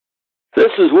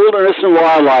This is Wilderness and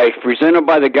Wildlife, presented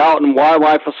by the Gallatin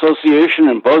Wildlife Association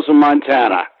in Bozeman,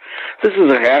 Montana. This is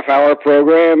a half-hour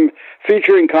program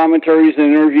featuring commentaries and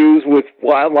interviews with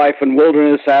wildlife and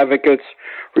wilderness advocates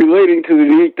relating to the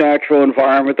unique natural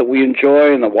environment that we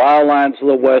enjoy in the wildlands of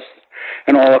the West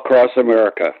and all across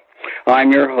America.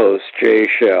 I'm your host, Jay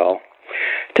Shell.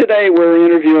 Today we're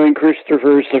interviewing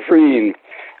Christopher Servheen.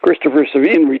 Christopher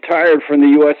Servheen retired from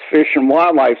the U.S. Fish and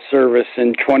Wildlife Service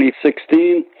in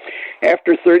 2016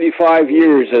 after 35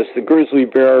 years as the Grizzly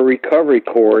Bear Recovery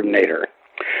Coordinator.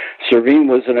 Servheen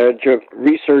was an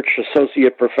research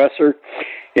associate professor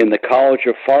in the College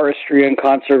of Forestry and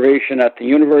Conservation at the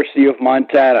University of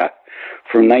Montana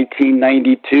from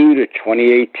 1992 to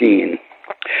 2018.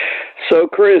 So,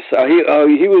 Chris,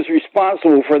 he was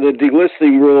responsible for the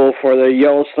delisting rule for the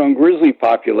Yellowstone grizzly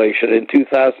population in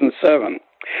 2007.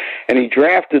 And he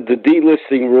drafted the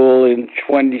delisting rule in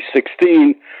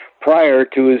 2016 prior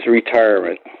to his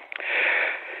retirement.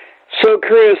 So,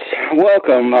 Chris,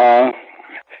 welcome.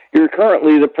 You're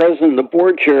currently the president and the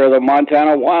board chair of the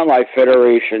Montana Wildlife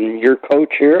Federation. You're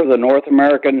co-chair of the North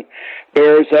American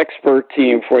Bears Expert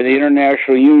Team for the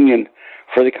International Union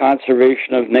for the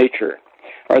Conservation of Nature.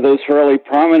 Are those fairly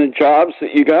prominent jobs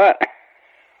that you got?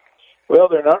 Well,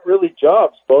 they're not really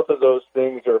jobs. Both of those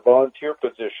things are volunteer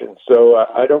positions, so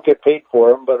I don't get paid for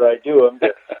them, but I do them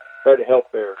to try to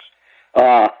help bears.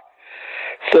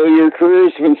 So your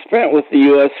career's been spent with the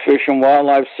U.S. Fish and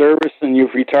Wildlife Service, and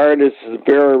you've retired as the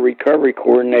Bear Recovery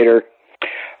Coordinator.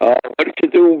 What did you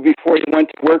do before you went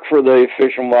to work for the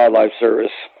Fish and Wildlife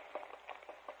Service?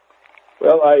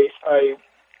 Well, I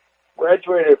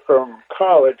graduated from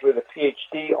college with a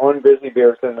PhD on grizzly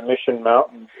bears in the Mission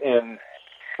Mountains in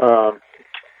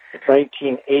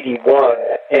 1981,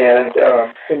 and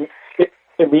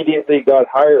immediately got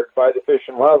hired by the Fish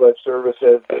and Wildlife Service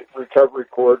as the recovery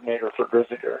coordinator for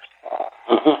grizzly bears.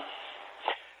 Uh-huh.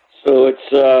 So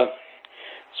it's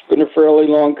been a fairly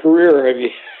long career.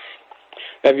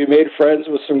 Have you made friends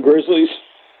with some grizzlies?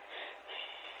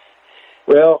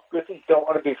 Well, grizzlies don't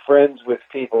want to be friends with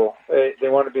people. They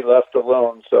want to be left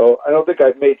alone. So I don't think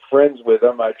I've made friends with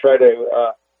them. I try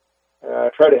to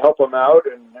help them out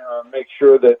and make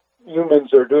sure that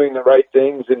humans are doing the right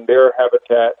things in bear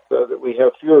habitat so that we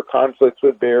have fewer conflicts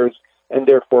with bears and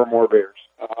therefore more bears.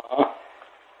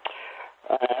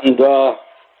 And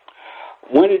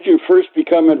when did you first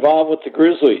become involved with the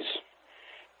grizzlies?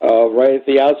 Right at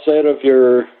the outset of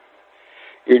your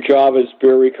job as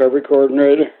Bear Recovery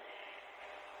Coordinator?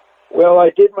 Well, I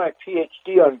did my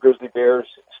PhD on grizzly bears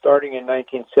starting in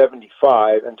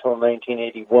 1975 until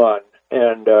 1981,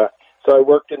 and so I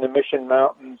worked in the Mission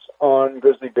Mountains on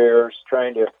grizzly bears,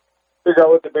 trying to figure out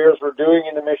what the bears were doing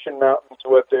in the Mission Mountains,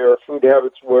 what their food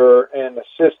habits were, and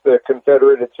assist the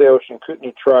Confederated Salish and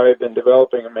Kootenai tribe in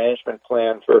developing a management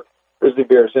plan for grizzly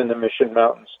bears in the Mission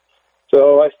Mountains.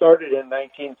 So I started in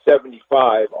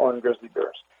 1975 on grizzly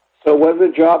bears. So what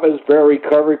did the job as Bear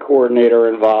Recovery Coordinator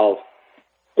involve?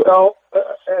 Well,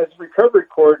 as recovery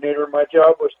coordinator, my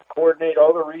job was to coordinate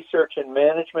all the research and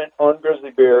management on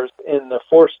grizzly bears in the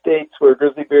 4 states where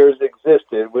grizzly bears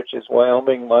existed, which is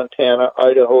Wyoming, Montana,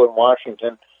 Idaho, and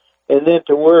Washington, and then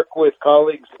to work with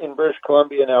colleagues in British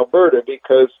Columbia and Alberta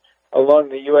because along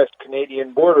the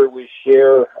U.S.-Canadian border we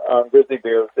share grizzly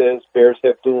bears, as bears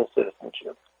have dual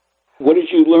citizenship. What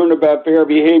did you learn about bear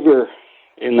behavior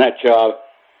in that job?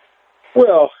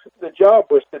 Well, the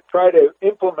job was to try to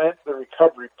implement the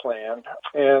recovery plan,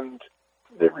 and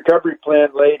the recovery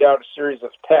plan laid out a series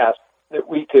of tasks that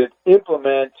we could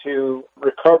implement to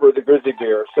recover the grizzly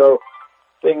bear. So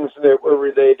things that were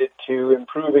related to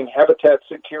improving habitat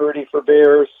security for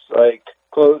bears, like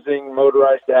closing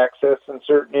motorized access in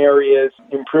certain areas,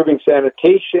 improving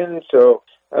sanitation, so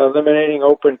eliminating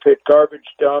open pit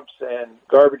garbage dumps and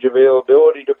garbage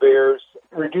availability to bears,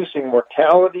 reducing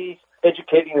mortality,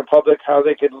 educating the public how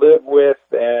they could live with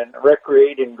and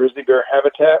recreate in grizzly bear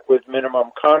habitat with minimum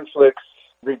conflicts,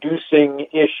 reducing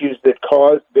issues that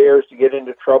caused bears to get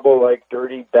into trouble like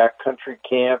dirty backcountry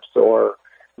camps or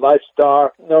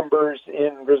livestock numbers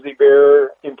in grizzly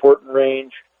bear important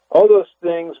range. All those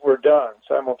things were done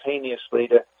simultaneously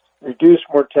to reduce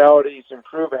mortalities,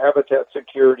 improve habitat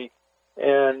security,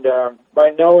 and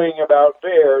by knowing about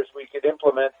bears, we could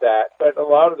implement that. But a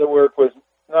lot of the work was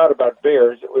not about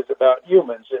bears, it was about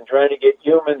humans and trying to get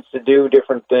humans to do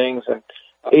different things and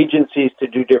agencies to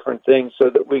do different things so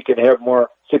that we could have more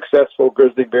successful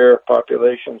grizzly bear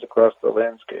populations across the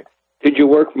landscape. Did you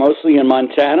work mostly in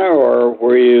Montana or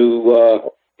were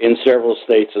you in several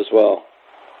states as well?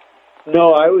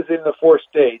 No, I was in the 4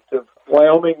 states of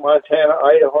Wyoming, Montana,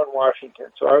 Idaho, and Washington.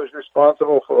 So I was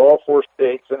responsible for all 4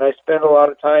 states, and I spent a lot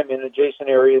of time in adjacent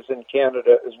areas in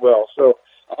Canada as well. So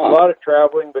a lot of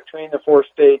traveling between the 4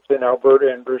 states in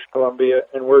Alberta and British Columbia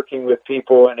and working with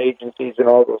people and agencies in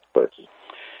all those places.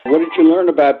 What did you learn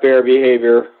about bear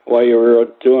behavior while you were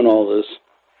doing all this?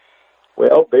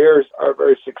 Well, bears are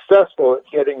very successful at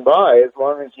getting by as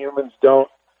long as humans don't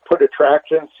put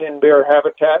attractants in bear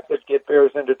habitat that get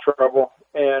bears into trouble.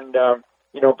 And,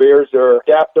 bears are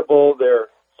adaptable. They're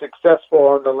successful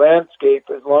on the landscape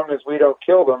as long as we don't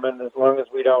kill them and as long as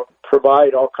we don't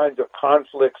provide all kinds of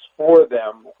conflicts for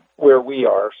them where we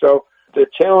are. So the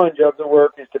challenge of the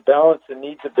work is to balance the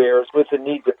needs of bears with the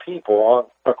needs of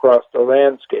people across the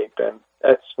landscape, and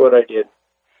that's what I did.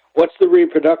 What's the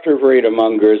reproductive rate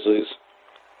among grizzlies?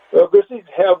 Well, grizzlies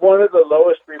have one of the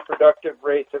lowest reproductive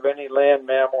rates of any land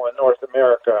mammal in North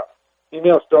America.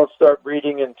 Females don't start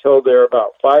breeding until they're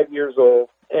about 5 years old,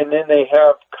 and then they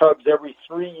have cubs every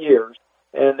 3 years,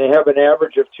 and they have an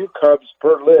average of 2 cubs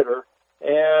per litter.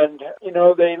 And,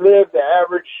 they live, the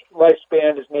average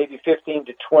lifespan is maybe 15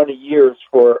 to 20 years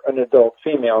for an adult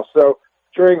female. So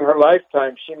during her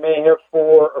lifetime, she may have 4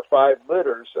 or 5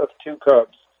 litters of 2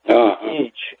 cubs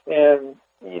each. And,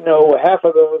 half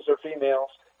of those are females,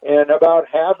 and about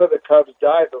half of the cubs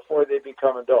die before they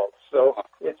become adults. So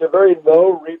it's a very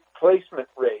low replacement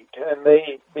rate. And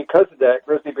because of that,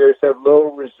 grizzly bears have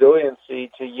low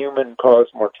resiliency to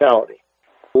human-caused mortality.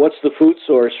 What's the food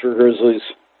source for grizzlies?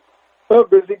 Well,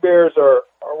 grizzly bears are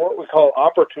what we call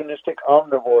opportunistic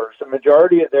omnivores. The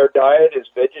majority of their diet is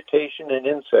vegetation and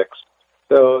insects.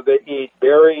 So they eat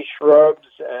berry shrubs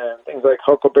and things like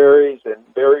huckleberries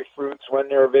and berry fruits when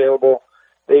they're available.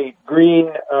 They eat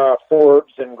green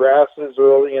forbs and grasses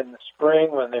early in the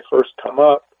spring when they first come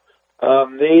up.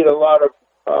 They eat a lot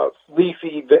of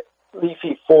leafy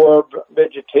forb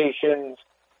vegetation,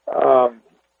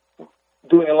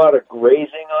 doing a lot of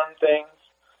grazing on things.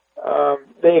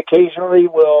 They occasionally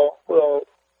will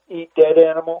eat dead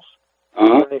animals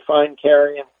when they find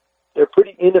carrion. They're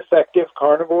pretty ineffective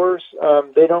carnivores.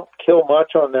 They don't kill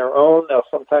much on their own. They'll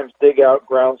sometimes dig out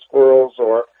ground squirrels,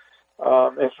 or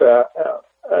if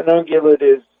an ungulate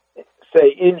is, say,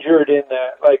 injured in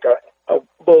like a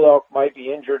bull elk might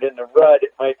be injured in the rut,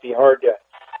 it might be hard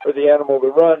for the animal to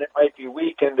run. It might be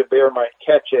weakened. The bear might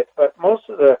catch it. But most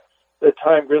of the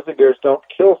time, grizzly bears don't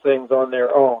kill things on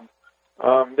their own.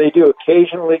 They do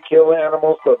occasionally kill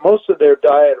animals, but most of their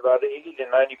diet, about 80 to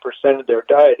 90% of their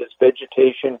diet, is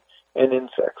vegetation and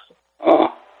insects. Oh,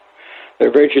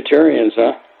 they're vegetarians,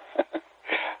 huh?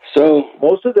 So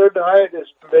most of their diet is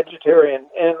vegetarian,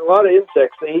 and a lot of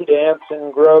insects. They eat ants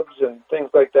and grubs and things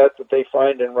like that they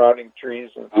find in rotting trees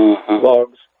and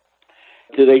logs.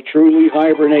 Do they truly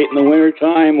hibernate in the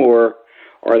wintertime, or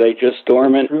are they just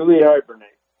dormant? They truly hibernate.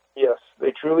 Yes,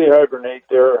 they truly hibernate.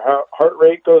 Their heart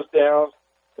rate goes down.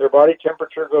 Their body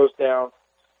temperature goes down.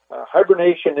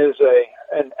 Hibernation is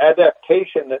an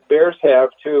adaptation that bears have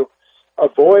to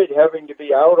avoid having to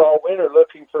be out all winter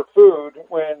looking for food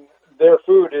when their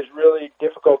food is really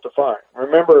difficult to find.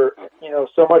 Remember,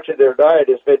 so much of their diet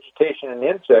is vegetation and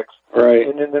insects. Right.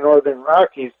 And in the northern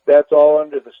Rockies, that's all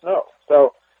under the snow.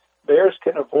 So bears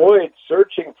can avoid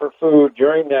searching for food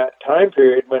during that time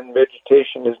period when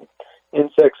vegetation is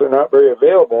insects are not very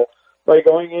available by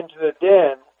going into the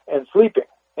den and sleeping.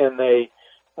 And they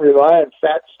rely on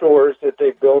fat stores that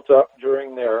they built up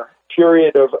during their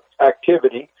period of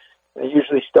activity. They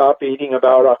usually stop eating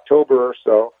about October or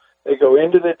so. They go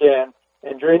into the den,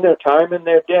 and during their time in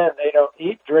their den, they don't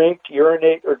eat, drink,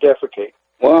 urinate, or defecate.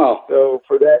 Wow. So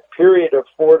for that period of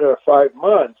 4 to 5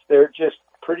 months, they're just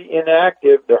pretty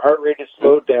inactive. Their heart rate is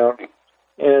slowed down.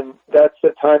 And that's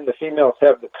the time the females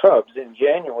have the cubs in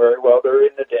January while they're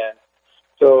in the den.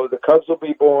 So the cubs will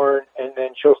be born, and then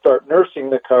she'll start nursing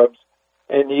the cubs.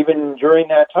 And even during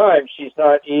that time, she's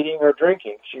not eating or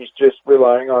drinking. She's just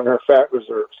relying on her fat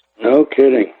reserves. No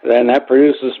kidding. Then that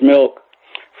produces milk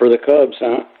for the cubs,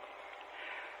 huh?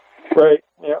 Right.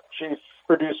 Yeah. She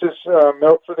produces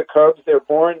milk for the cubs. They're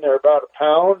born. They're about a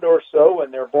pound or so when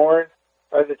they're born.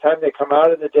 By the time they come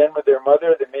out of the den with their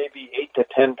mother, they may be 8 to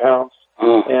 10 pounds.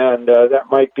 And that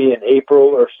might be in April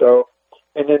or so.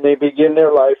 And then they begin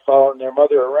their life following their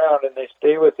mother around, and they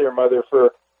stay with their mother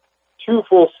for 2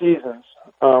 full seasons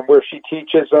where she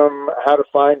teaches them how to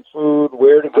find food,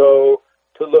 where to go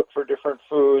to look for different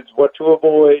foods, what to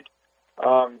avoid.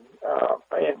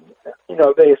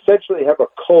 They essentially have a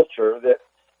culture that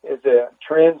is a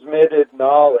transmitted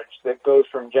knowledge that goes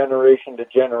from generation to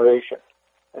generation.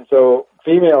 And so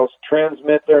females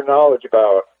transmit their knowledge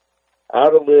about how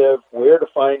to live, where to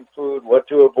find food, what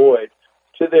to avoid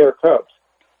to their cubs.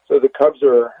 So the cubs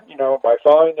are, by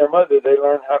following their mother, they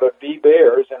learn how to be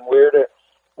bears and where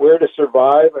to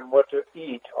survive and what to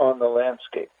eat on the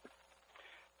landscape.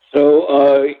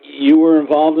 So you were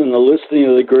involved in the listing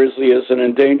of the grizzly as an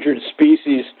endangered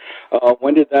species.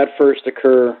 When did that first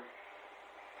occur?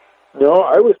 No,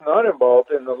 I was not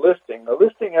involved in the listing. The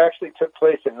listing actually took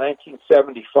place in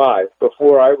 1975,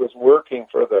 before I was working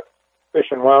for the Fish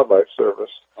and Wildlife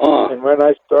Service. And when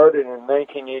I started in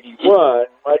 1981,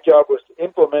 my job was to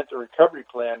implement the recovery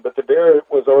plan, but the bear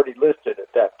was already listed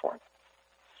at that point.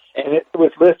 And it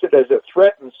was listed as a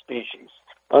threatened species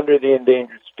under the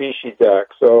Endangered Species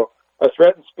Act. So a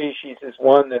threatened species is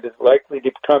one that is likely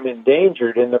to become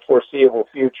endangered in the foreseeable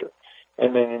future.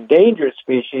 And an endangered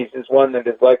species is one that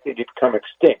is likely to become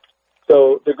extinct.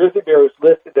 So the grizzly bear was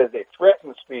listed as a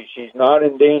threatened species, not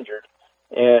endangered,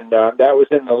 and that was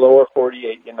in the lower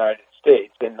 48 United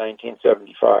States in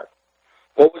 1975.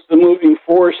 What was the moving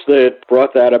force that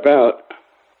brought that about?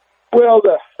 Well,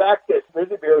 the fact that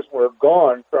grizzly bears were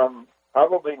gone from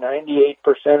probably 98%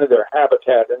 of their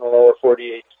habitat in the lower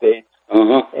 48 states.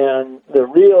 And the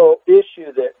real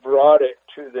issue that brought it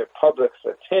to the public's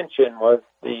attention was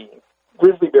the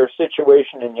grizzly bear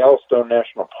situation in Yellowstone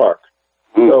National Park.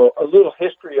 So a little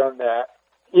history on that.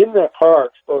 In the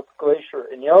parks, both Glacier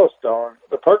and Yellowstone,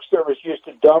 the Park Service used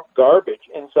to dump garbage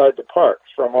inside the parks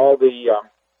from all the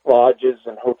lodges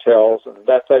and hotels and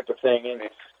that type of thing. And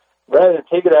rather than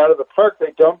take it out of the park,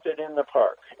 they dumped it in the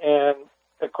park. And,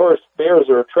 of course, bears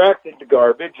are attracted to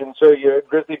garbage, and so you had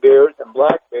grizzly bears and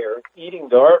black bears eating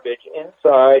garbage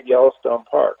inside Yellowstone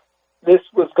Park. This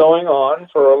was going on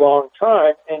for a long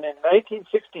time, and in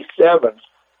 1967,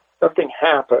 something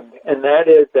happened, and that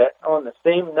is that on the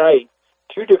same night,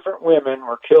 two different women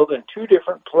were killed in two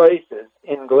different places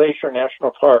in Glacier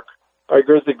National Park by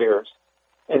grizzly bears.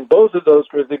 And both of those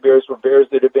grizzly bears were bears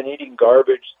that had been eating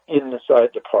garbage inside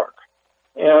the park.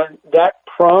 And that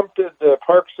prompted the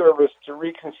Park Service to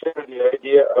reconsider the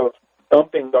idea of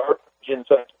dumping garbage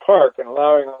inside the park and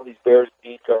allowing all these bears to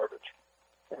eat garbage.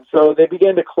 And so they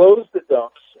began to close the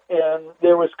dumps, and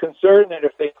there was concern that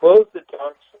if they closed the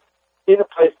dumps in a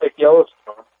place like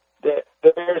Yellowstone, that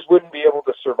the bears wouldn't be able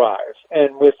to survive.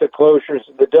 And with the closures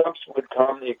of the dumps would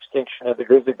come the extinction of the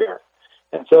grizzly bear.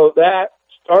 And so that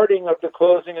starting of the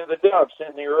closing of the dumps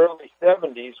in the early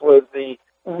 70s was the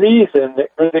reason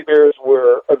that grizzly bears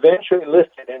were eventually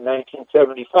listed in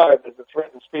 1975 as a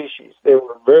threatened species. There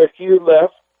were very few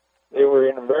left. They were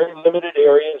in very limited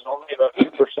areas, only about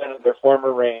 2% of their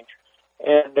former range.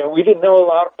 And we didn't know a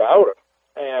lot about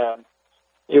them. And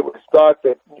it was thought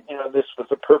that, this was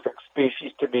a perfect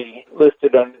species to be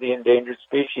listed under the Endangered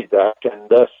Species Act, and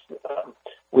thus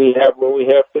we have what we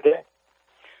have today.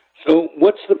 So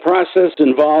what's the process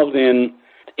involved in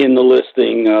the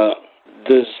listing?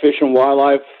 Does Fish and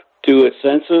Wildlife do a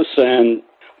census, and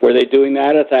were they doing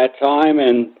that at that time,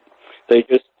 and they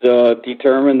just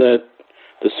determined that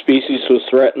the species was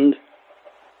threatened?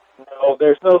 No,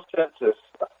 there's no census.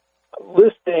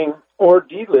 Listing or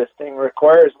delisting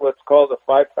requires what's called a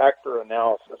five-factor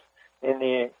analysis in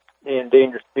the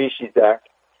Endangered Species Act.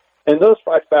 And those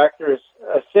five factors,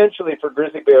 essentially for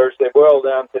grizzly bears, they boil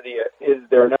down to is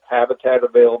there enough habitat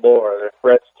available, or are there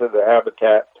threats to the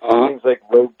habitat? Things like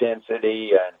road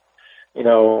density and,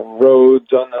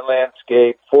 roads on the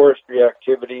landscape, forestry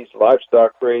activities,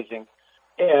 livestock grazing.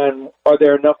 And are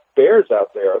there enough bears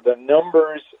out there? Are the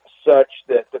numbers such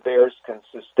that the bears can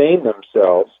sustain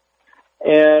themselves?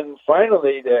 And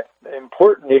finally, the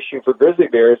important issue for grizzly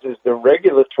bears is the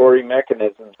regulatory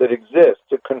mechanisms that exist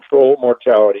to control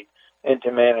mortality and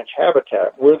to manage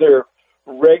habitat. Were there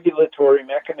regulatory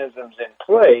mechanisms in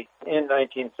place in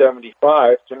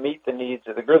 1975 to meet the needs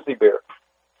of the grizzly bear?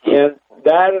 And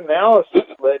that analysis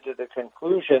led to the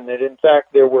conclusion that, in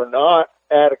fact, there were not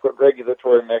adequate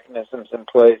regulatory mechanisms in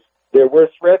place. There were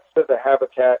threats to the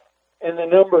habitat, and the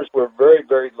numbers were very,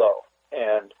 very low.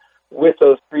 And with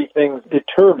those three things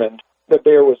determined, the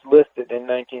bear was listed in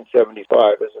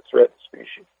 1975 as a threatened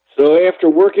species. So after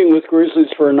working with grizzlies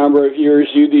for a number of years,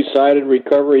 you decided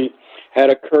recovery had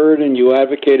occurred and you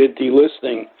advocated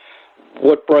delisting.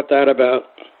 What brought that about?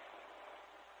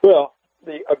 Well,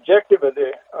 the objective of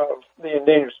the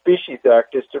Endangered Species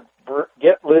Act is to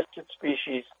get listed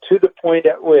species to the point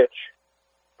at which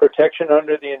protection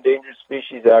under the Endangered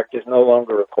Species Act is no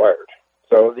longer required.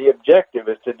 So the objective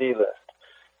is to delist.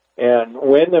 And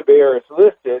when the bear is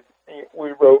listed,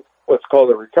 we wrote what's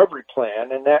called a recovery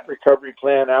plan, and that recovery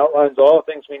plan outlines all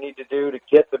the things we need to do to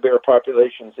get the bear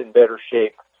populations in better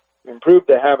shape, improve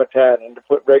the habitat, and to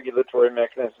put regulatory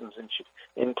mechanisms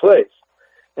in place.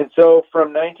 And so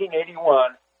from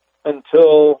 1981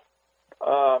 until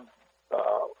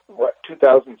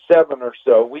 2007 or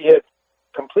so, we had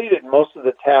completed most of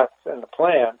the tasks in the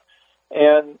plan,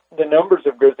 and the numbers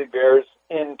of grizzly bears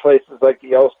in places like the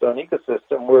Yellowstone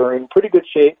ecosystem were in pretty good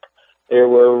shape. There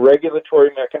were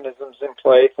regulatory mechanisms in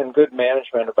place and good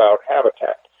management about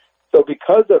habitat. So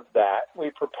because of that,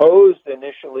 we proposed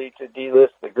initially to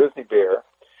delist the grizzly bear,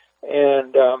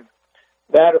 and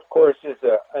that, of course, is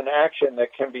an action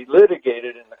that can be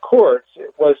litigated in the courts.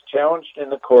 It was challenged in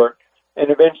the court,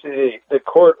 and eventually the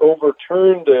court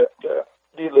overturned the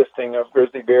delisting of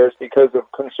grizzly bears because of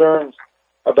concerns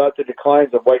about the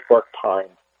declines of whitebark pine,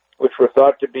 which were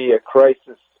thought to be a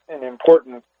crisis, an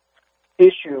important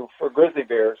issue for grizzly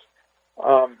bears,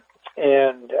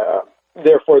 and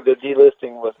therefore the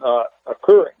delisting was not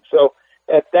occurring. So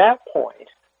at that point,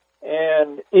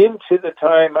 and into the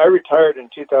time I retired in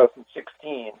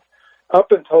 2016,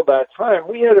 up until that time,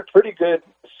 we had a pretty good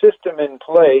system in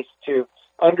place to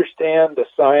understand the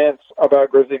science about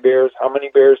grizzly bears, how many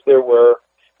bears there were.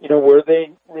 Were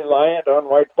they reliant on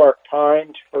whitebark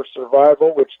pine for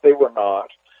survival, which they were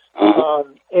not.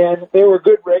 And there were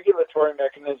good regulatory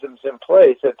mechanisms in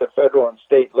place at the federal and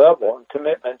state level and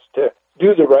commitments to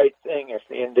do the right thing if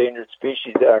the Endangered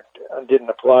Species Act didn't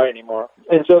apply anymore.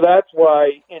 And so that's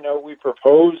why, we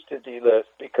proposed to delist,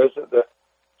 because of the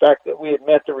fact that we had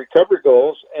met the recovery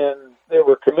goals and there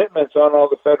were commitments on all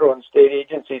the federal and state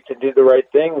agencies to do the right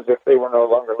things if they were no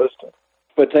longer listed.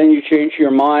 But then you changed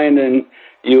your mind and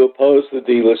you opposed the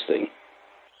delisting.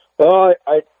 Well,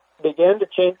 I began to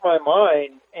change my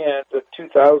mind in the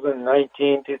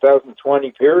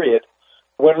 2019-2020 period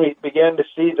when we began to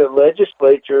see the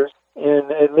legislatures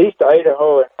in at least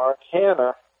Idaho and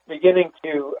Montana beginning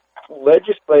to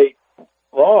legislate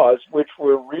laws which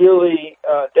were really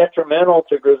detrimental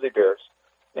to grizzly bears.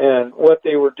 And what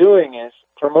they were doing is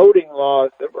promoting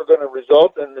laws that were going to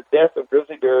result in the death of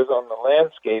grizzly bears on the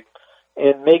landscape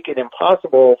and make it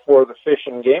impossible for the fish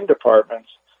and game departments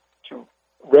to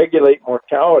regulate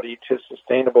mortality to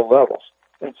sustainable levels.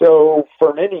 And so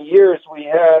for many years we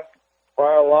had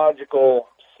biological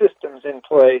systems in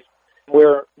place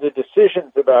where the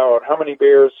decisions about how many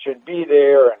bears should be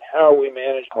there and how we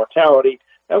manage mortality,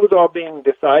 that was all being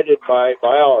decided by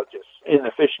biologists in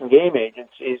the fish and game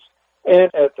agencies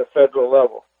and at the federal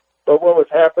level. But what was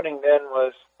happening then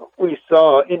was we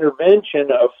saw intervention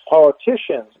of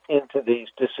politicians into these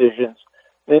decisions.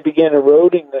 They began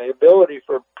eroding the ability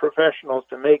for professionals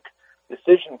to make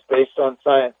decisions based on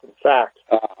science and facts.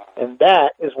 And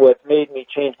that is what made me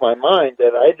change my mind,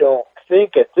 that I don't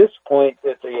think at this point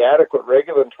that the adequate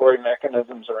regulatory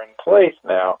mechanisms are in place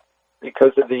now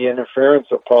because of the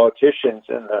interference of politicians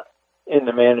in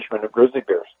the management of grizzly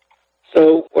bears.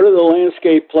 So what are the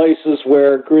landscape places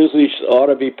where grizzlies ought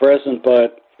to be present,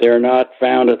 but they're not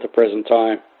found at the present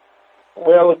time?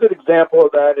 Well, a good example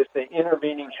of that is the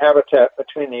intervening habitat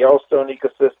between the Yellowstone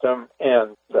ecosystem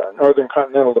and the Northern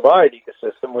Continental Divide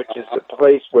ecosystem, which is the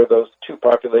place where those two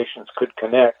populations could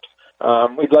connect.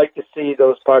 We'd like to see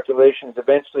those populations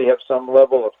eventually have some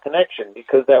level of connection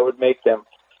because that would make them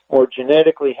more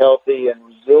genetically healthy and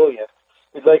resilient.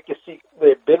 We'd like to see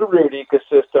the Bitterroot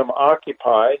ecosystem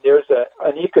occupied. There's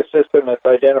an ecosystem that's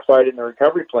identified in the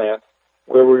recovery plan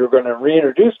where we were going to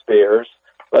reintroduce bears,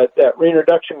 but that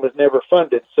reintroduction was never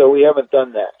funded, so we haven't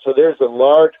done that. So there's a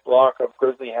large block of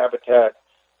grizzly habitat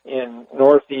in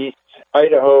northeast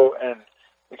Idaho and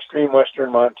extreme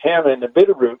western Montana in the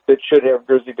Bitterroot that should have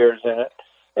grizzly bears in it.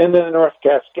 And then the North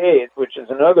Cascades, which is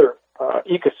another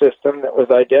ecosystem that was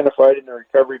identified in the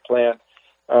recovery plan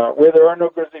where there are no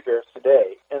grizzly bears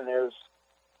today. And there's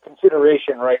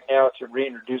consideration right now to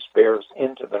reintroduce bears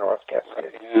into the North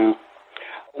Cascades. Yeah.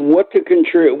 What do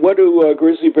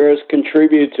grizzly bears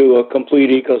contribute to a complete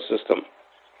ecosystem?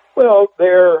 Well,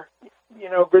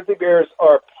 grizzly bears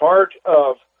are part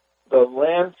of the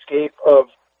landscape of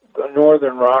the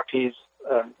Northern Rockies.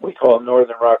 We call them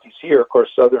Northern Rockies here, of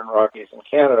course, Southern Rockies in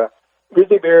Canada.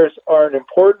 Grizzly bears are an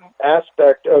important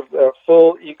aspect of the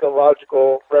full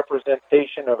ecological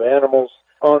representation of animals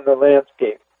on the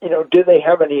landscape. Do they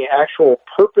have any actual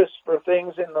purpose for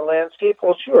things in the landscape?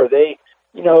 Well, sure. They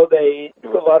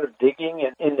do a lot of digging,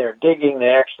 and in their digging, they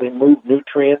actually move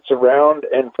nutrients around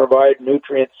and provide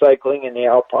nutrient cycling in the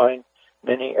alpine,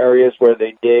 many areas where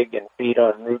they dig and feed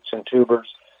on roots and tubers.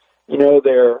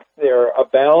 They're a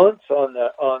balance on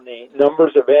the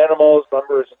numbers of animals,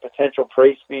 numbers of potential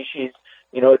prey species.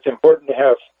 It's important to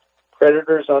have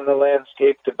predators on the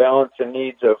landscape to balance the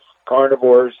needs of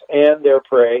carnivores and their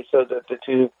prey so that the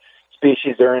two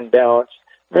species are in balance.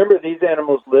 Remember, these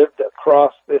animals lived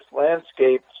across this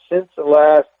landscape since the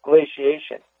last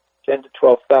glaciation, 10 to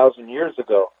 12,000 years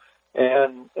ago.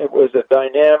 and it was a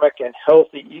dynamic and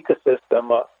healthy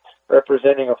ecosystem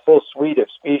representing a full suite of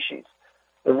species.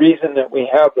 The reason that we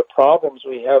have the problems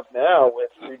we have now with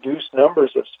reduced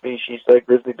numbers of species like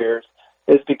grizzly bears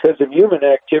is because of human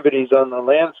activities on the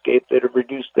landscape that have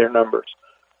reduced their numbers.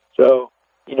 So,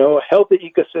 healthy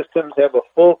ecosystems have a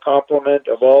full complement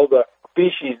of all the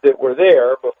species that were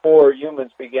there before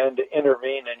humans began to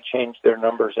intervene and change their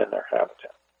numbers in their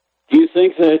habitat. Do you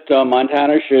think that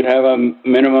Montana should have a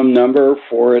minimum number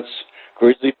for its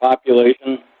grizzly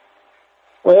population?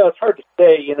 Well, it's hard to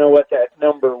say, what that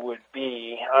number would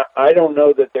be. I don't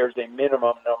know that there's a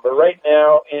minimum number. Right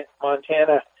now,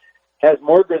 Montana has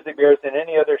more grizzly bears than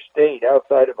any other state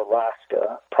outside of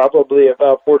Alaska, probably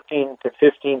about 1,400 to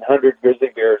 1,500 grizzly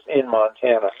bears in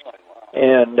Montana.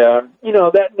 And,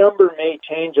 that number may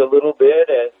change a little bit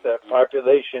as the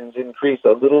populations increase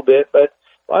a little bit, but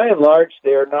by and large,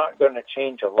 they're not going to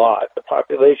change a lot. The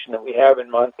population that we have in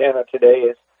Montana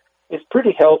today is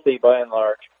pretty healthy by and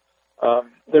large.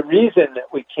 The reason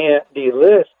that we can't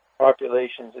delist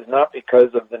populations is not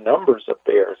because of the numbers of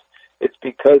bears. It's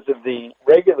because of the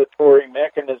regulatory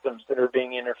mechanisms that are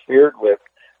being interfered with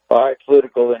by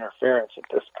political interference at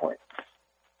this point.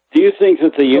 Do you think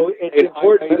that it's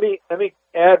important? Let me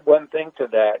add one thing to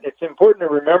that. It's important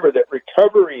to remember that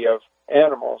recovery of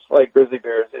animals like grizzly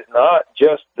bears is not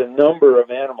just the number of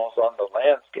animals on the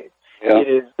landscape. Yeah. It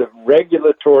is the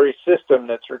regulatory system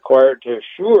that's required to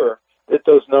assure that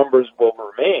those numbers will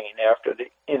remain after the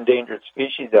Endangered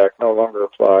Species Act no longer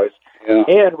applies. Yeah.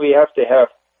 And we have to have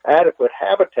adequate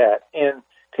habitat and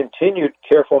continued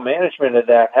careful management of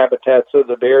that habitat so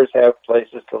the bears have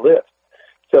places to live.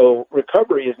 So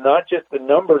recovery is not just the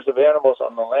numbers of animals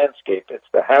on the landscape. It's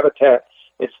the habitat.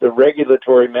 It's the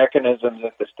regulatory mechanisms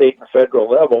at the state and federal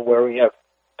level where we have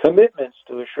commitments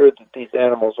to assure that these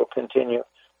animals will continue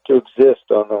to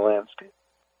exist on the landscape.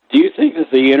 Do you think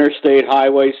that the interstate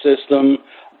highway system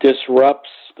disrupts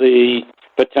the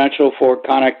potential for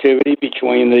connectivity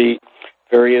between the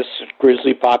various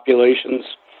grizzly populations,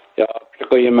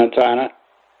 particularly in Montana?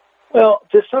 Well,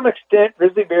 to some extent,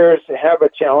 grizzly bears have a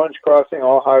challenge crossing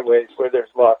all highways where there's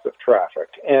lots of traffic.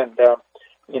 And,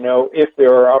 if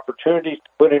there are opportunities to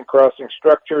put in crossing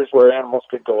structures where animals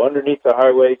could go underneath the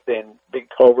highway, say in big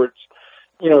culverts,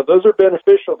 those are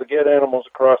beneficial to get animals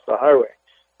across the highway.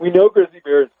 We know grizzly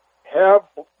bears have,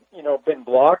 been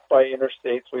blocked by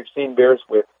interstates. We've seen bears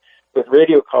with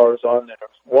radio collars on that have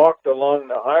walked along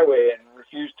the highway and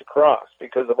refused to cross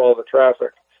because of all the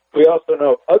traffic. We also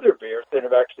know of other bears that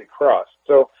have actually crossed.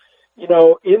 So,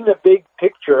 in the big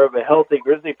picture of a healthy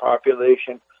grizzly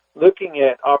population, looking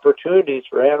at opportunities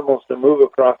for animals to move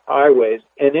across highways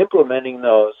and implementing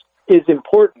those is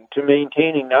important to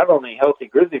maintaining not only healthy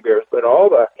grizzly bears, but all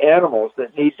the animals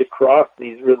that need to cross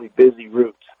these really busy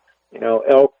routes.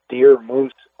 Elk, deer,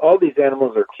 moose, all these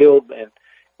animals are killed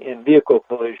in vehicle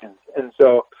collisions. And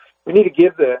so we need to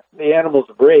give the animals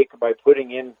a break by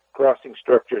putting in crossing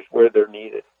structures where they're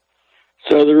needed.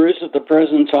 So there is at the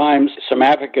present time some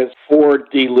advocates for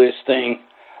delisting.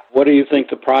 What do you think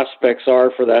the prospects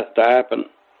are for that to happen?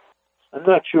 I'm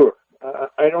not sure.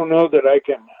 I don't know that I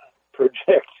can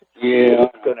project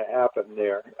what's going to happen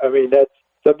there. I mean, that's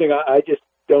something I just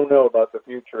don't know about the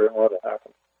future and what will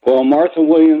happen. Well, Martha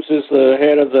Williams is the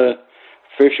head of the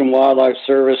Fish and Wildlife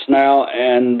Service now,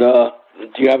 and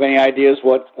do you have any ideas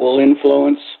what will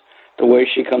influence the way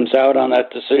she comes out on that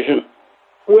decision?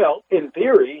 Well, in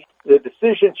theory, the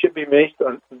decision should be based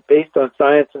on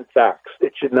science and facts.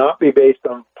 It should not be based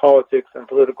on politics and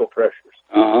political pressures.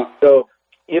 Uh-huh. So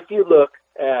if you look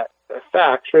at the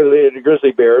facts related to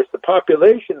grizzly bears, the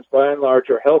populations by and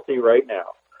large are healthy right now.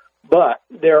 But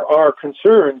there are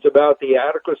concerns about the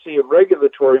adequacy of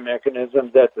regulatory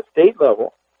mechanisms at the state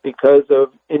level because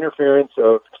of interference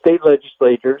of state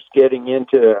legislatures getting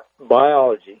into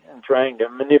biology and trying to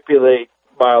manipulate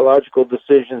biological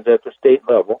decisions at the state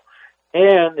level.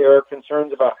 And there are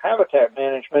concerns about habitat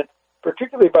management,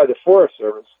 particularly by the Forest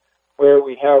Service, where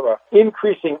we have an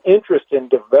increasing interest in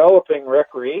developing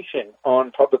recreation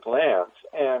on public lands.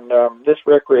 And this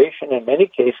recreation, in many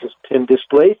cases, can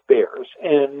displace bears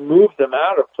and move them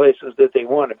out of places that they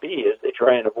want to be as they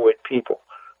try and avoid people.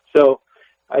 So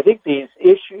I think these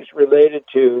issues related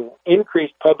to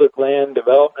increased public land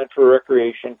development for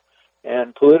recreation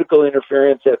and political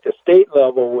interference at the state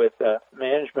level with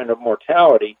management of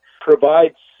mortality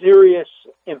provide serious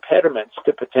impediments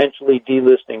to potentially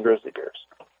delisting grizzly bears.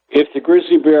 If the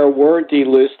grizzly bear were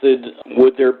delisted,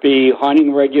 would there be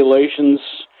hunting regulations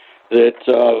that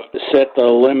set the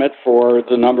limit for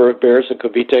the number of bears that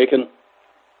could be taken?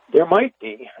 There might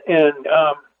be. And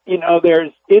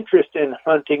There's interest in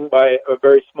hunting by a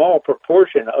very small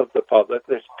proportion of the public.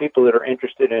 There's people that are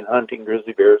interested in hunting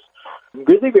grizzly bears.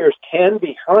 Grizzly bears can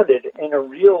be hunted in a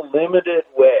real limited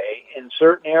way in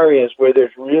certain areas where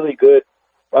there's really good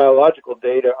biological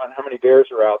data on how many bears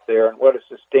are out there and what a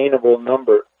sustainable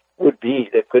number would be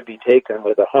that could be taken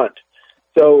with a hunt.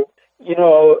 So,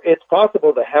 it's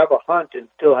possible to have a hunt and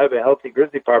still have a healthy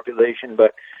grizzly population,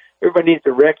 but everybody needs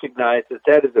to recognize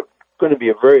that is going to be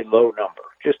a very low number,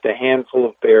 just a handful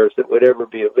of bears that would ever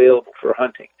be available for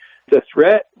hunting. The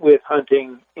threat with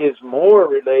hunting is more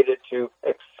related to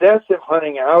excessive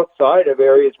hunting outside of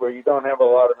areas where you don't have a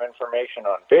lot of information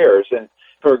on bears. And,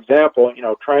 for example,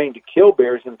 trying to kill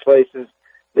bears in places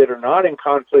that are not in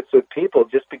conflicts with people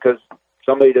just because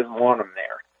somebody doesn't want them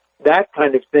there. That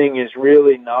kind of thing is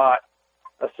really not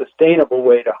a sustainable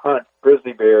way to hunt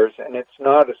grizzly bears, and it's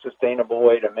not a sustainable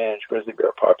way to manage grizzly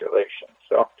bear populations.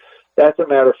 So that's a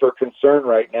matter for concern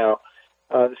right now.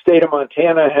 The state of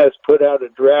Montana has put out a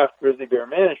draft grizzly bear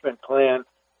management plan,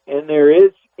 and there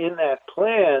is in that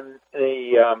plan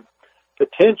the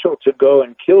potential to go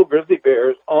and kill grizzly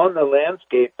bears on the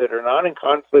landscape that are not in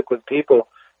conflict with people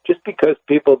just because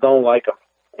people don't like them.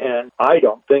 And I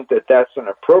don't think that that's an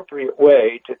appropriate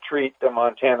way to treat the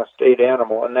Montana state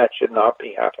animal, and that should not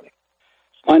be happening.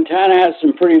 Montana has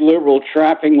some pretty liberal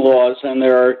trapping laws, and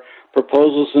there are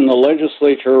proposals in the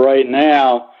legislature right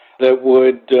now that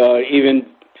would even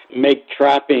make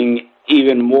trapping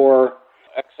even more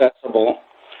accessible.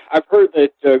 I've heard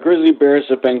that grizzly bears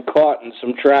have been caught in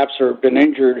some traps or have been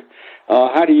injured.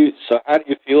 How do you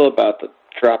feel about the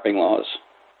trapping laws?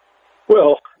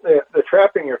 Well, the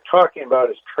trapping you're talking about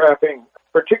is trapping,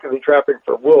 particularly trapping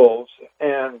for wolves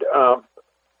and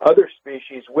other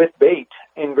species with bait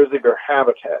in grizzly bear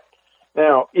habitat.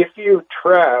 Now, if you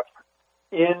trap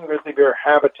in grizzly bear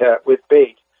habitat with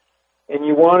bait and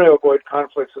you want to avoid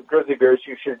conflicts with grizzly bears,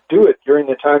 you should do it during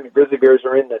the time the grizzly bears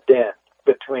are in the den,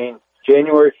 between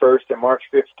January 1st and March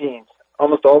 15th.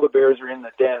 Almost all the bears are in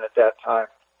the den at that time.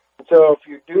 And so if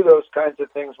you do those kinds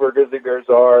of things where grizzly bears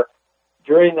are,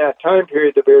 during that time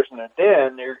period, the bears in the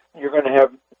den, you're going to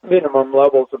have minimum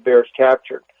levels of bears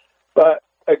captured. But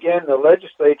again, the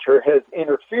legislature has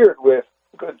interfered with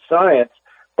good science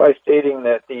by stating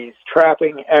that these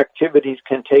trapping activities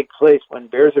can take place when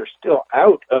bears are still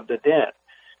out of the den.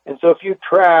 And so if you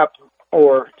trap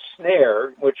or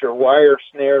snare, which are wire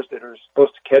snares that are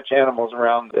supposed to catch animals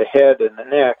around the head and the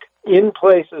neck, in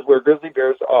places where grizzly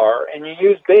bears are, and you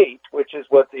use bait, which is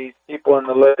what these people in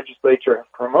the legislature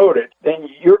have promoted, then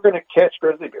you're going to catch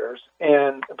grizzly bears,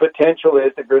 and the potential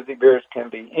is that grizzly bears can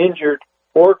be injured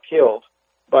or killed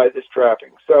by this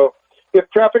trapping. So if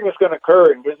trapping is going to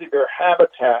occur in grizzly bear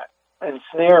habitat and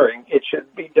snaring, it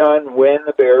should be done when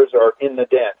the bears are in the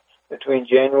den, between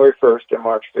January 1st and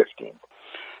March 15th.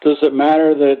 Does it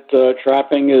matter that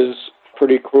trapping is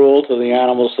pretty cruel to the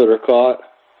animals that are caught?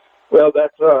 Well,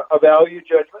 that's a value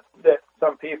judgment that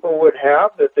some people would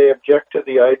have, that they object to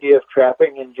the idea of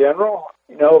trapping in general.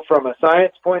 From a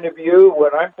science point of view,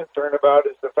 what I'm concerned about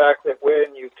is the fact that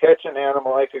when you catch an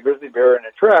animal like a grizzly bear in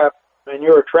a trap, and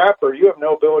you're a trapper, you have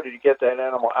no ability to get that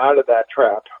animal out of that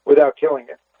trap without killing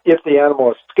it. If the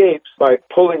animal escapes by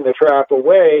pulling the trap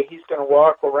away, he's going to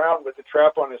walk around with the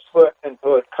trap on his foot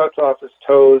until it cuts off his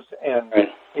toes and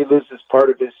he loses part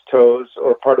of his toes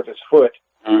or part of his foot.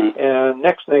 And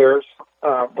neck snares,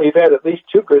 we've had at least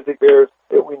 2 grizzly bears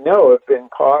that we know have been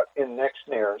caught in neck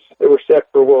snares that were set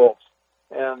for wolves.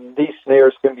 And these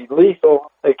snares can be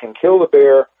lethal. They can kill the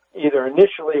bear either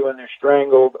initially when they're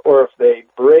strangled or if they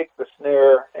break the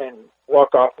snare and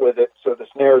walk off with it so the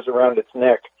snare is around its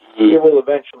neck. It will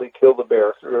eventually kill the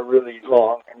bear through a really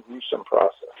long and gruesome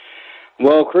process.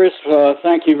 Well, Chris,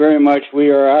 thank you very much. We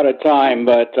are out of time,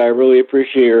 but I really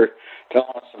appreciate your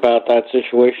telling us about that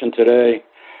situation today.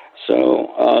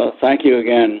 So thank you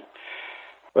again.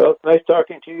 Well, it's nice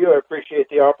talking to you. I appreciate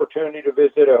the opportunity to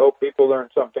visit. I hope people learn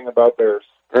something about bears.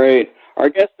 Great. Our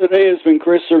guest today has been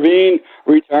Chris Servheen,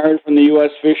 retired from the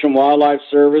U.S. Fish and Wildlife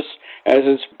Service as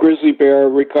its grizzly bear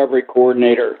recovery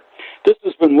coordinator. This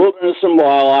has been Wilderness and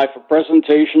Wildlife, a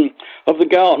presentation of the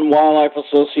Gallatin Wildlife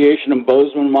Association in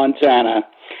Bozeman, Montana.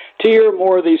 To hear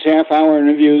more of these half-hour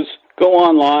interviews, go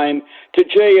online to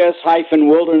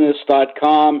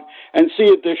js-wilderness.com and see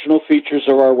additional features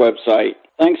of our website.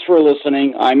 Thanks for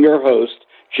listening. I'm your host,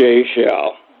 Jay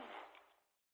Shell.